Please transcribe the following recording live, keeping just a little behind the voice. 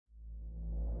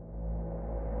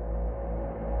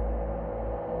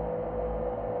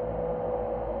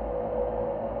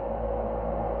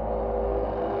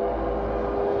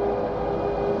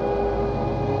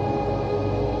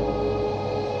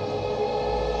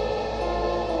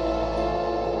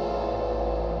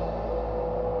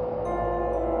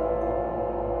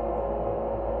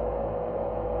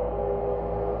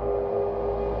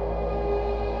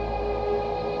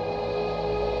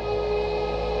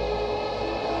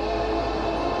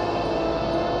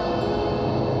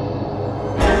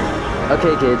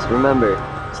Okay kids, remember,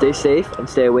 stay safe and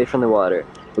stay away from the water,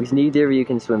 because neither of you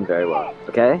can swim very well,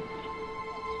 okay?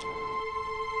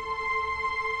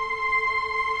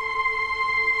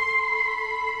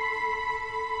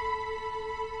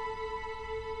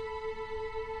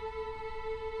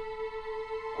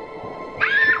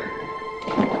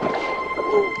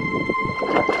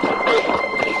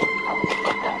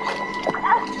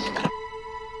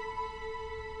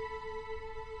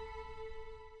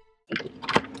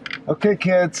 Okay,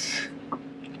 kids.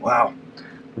 Wow,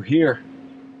 we're here.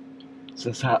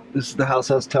 This is the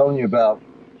house I was telling you about,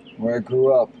 where I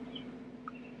grew up.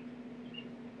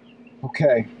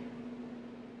 Okay.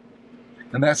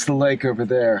 And that's the lake over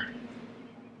there.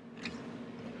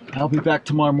 I'll be back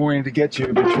tomorrow morning to get you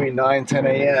between 9 and 10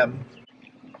 a.m.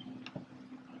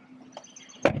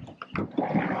 You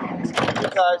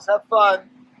guys, have fun.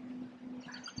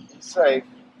 Be safe.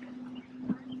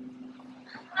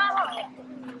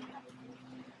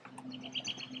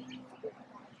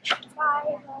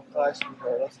 Bye,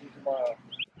 sweetheart. I'll see you tomorrow.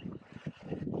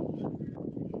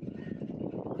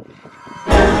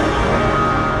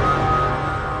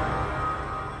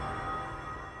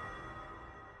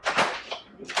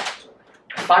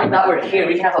 Funny that we're here.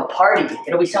 We can have a party.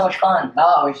 It'll be so much fun.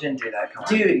 No, we shouldn't do that. Come on.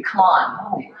 Dude, come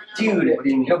on. No. Dude, What do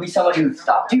you mean? it'll be so much fun.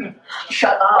 Stop. Dude,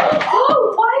 shut up.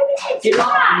 Oh, why would you Get do up,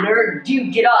 that? nerd.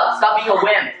 Dude, get up. Stop being a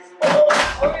wimp.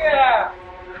 Oh yeah.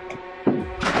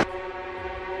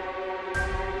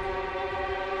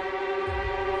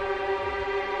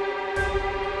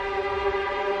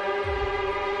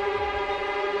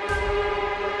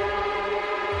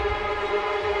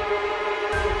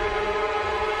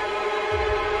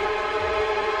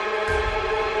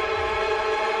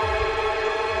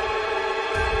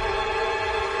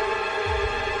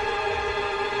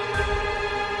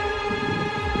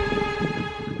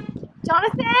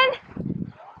 Jonathan?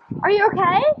 Are you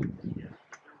okay?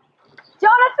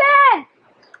 Jonathan!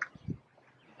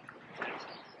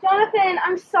 Jonathan,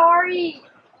 I'm sorry.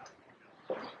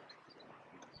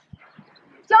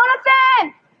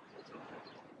 Jonathan!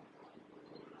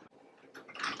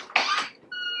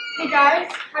 Hey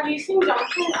guys, have you seen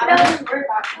Jonathan? I don't even worry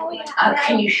about him.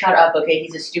 Can you shut up, okay?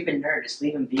 He's a stupid nerd. Just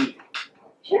leave him be.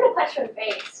 Should have punched your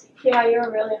face. Yeah, you're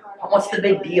really hard on What's the him.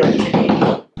 big deal? He's an idiot.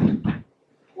 What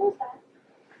was that?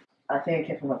 I think I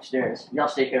came from upstairs. Y'all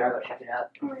stay here. I'll go check it out.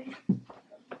 Alright.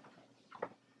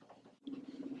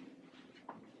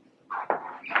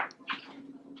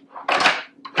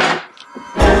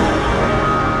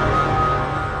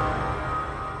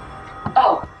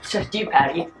 Oh, it's just you,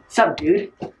 Patty. What's up,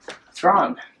 dude? What's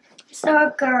wrong? Saw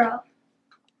a girl.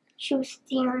 She was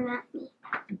staring at me.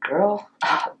 Girl?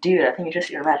 Oh, dude, I think it's just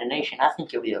your imagination. I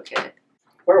think you'll be okay.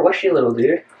 Where was she, little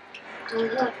dude?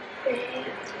 Look, babe.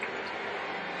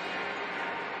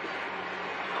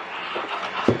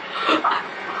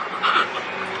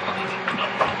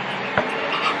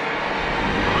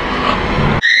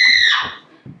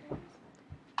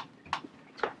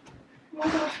 Oh my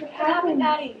gosh, what happened,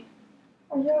 Daddy?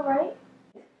 Are you alright?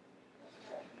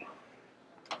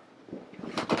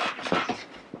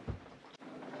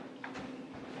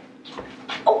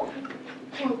 Oh!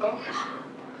 Oh gosh.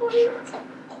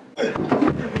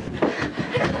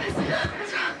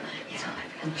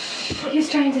 He's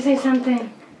trying to say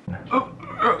something.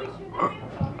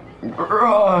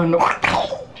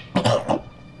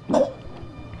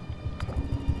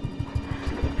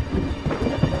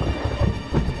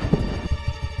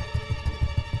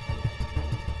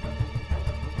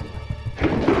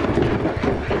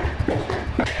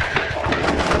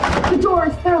 The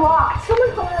doors, they're locked.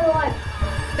 Someone call 911.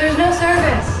 There's no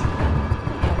service.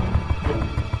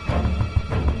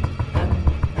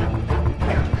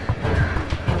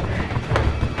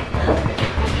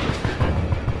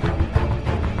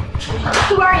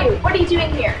 Who are you? What are you doing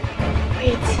here?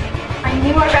 Wait, I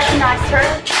knew I recognized her.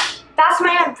 That's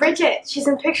my Aunt Bridget. She's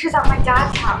in pictures at my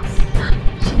dad's house.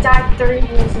 She died 30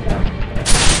 years ago.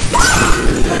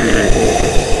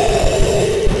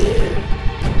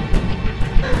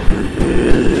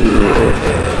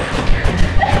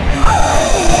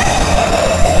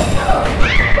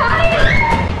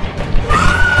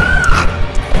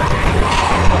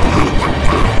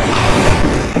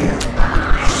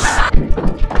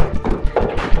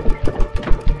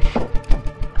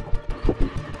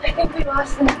 I think we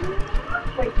lost them.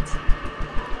 Wait.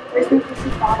 Where's my pussy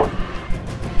body?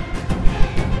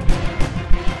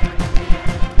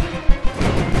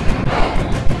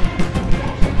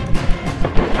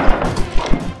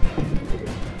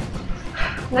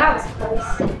 That was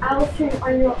close. Allison,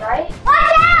 are you alright?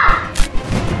 Watch out!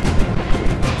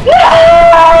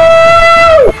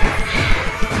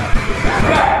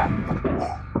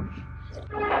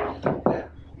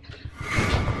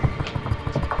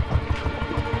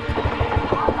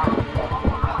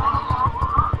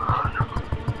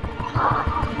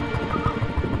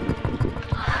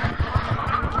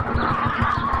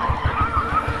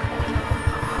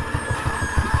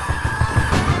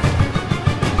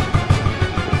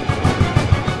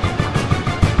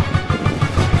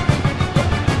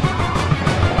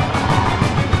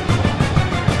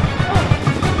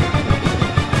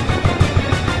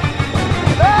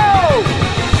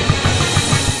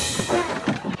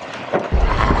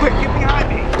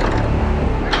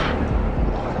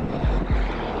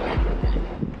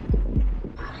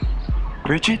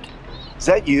 Bridget? Is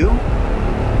that you?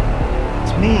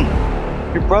 It's me,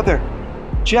 your brother,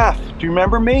 Jeff. Do you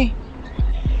remember me?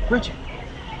 Bridget.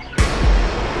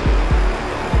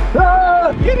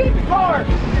 Ah! Get in the car!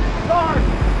 Get in the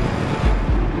car!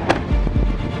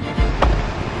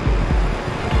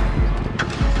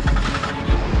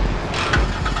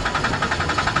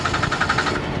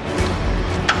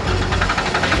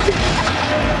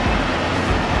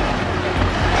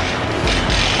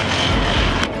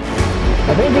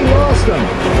 I think we lost him.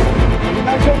 You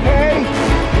guys okay?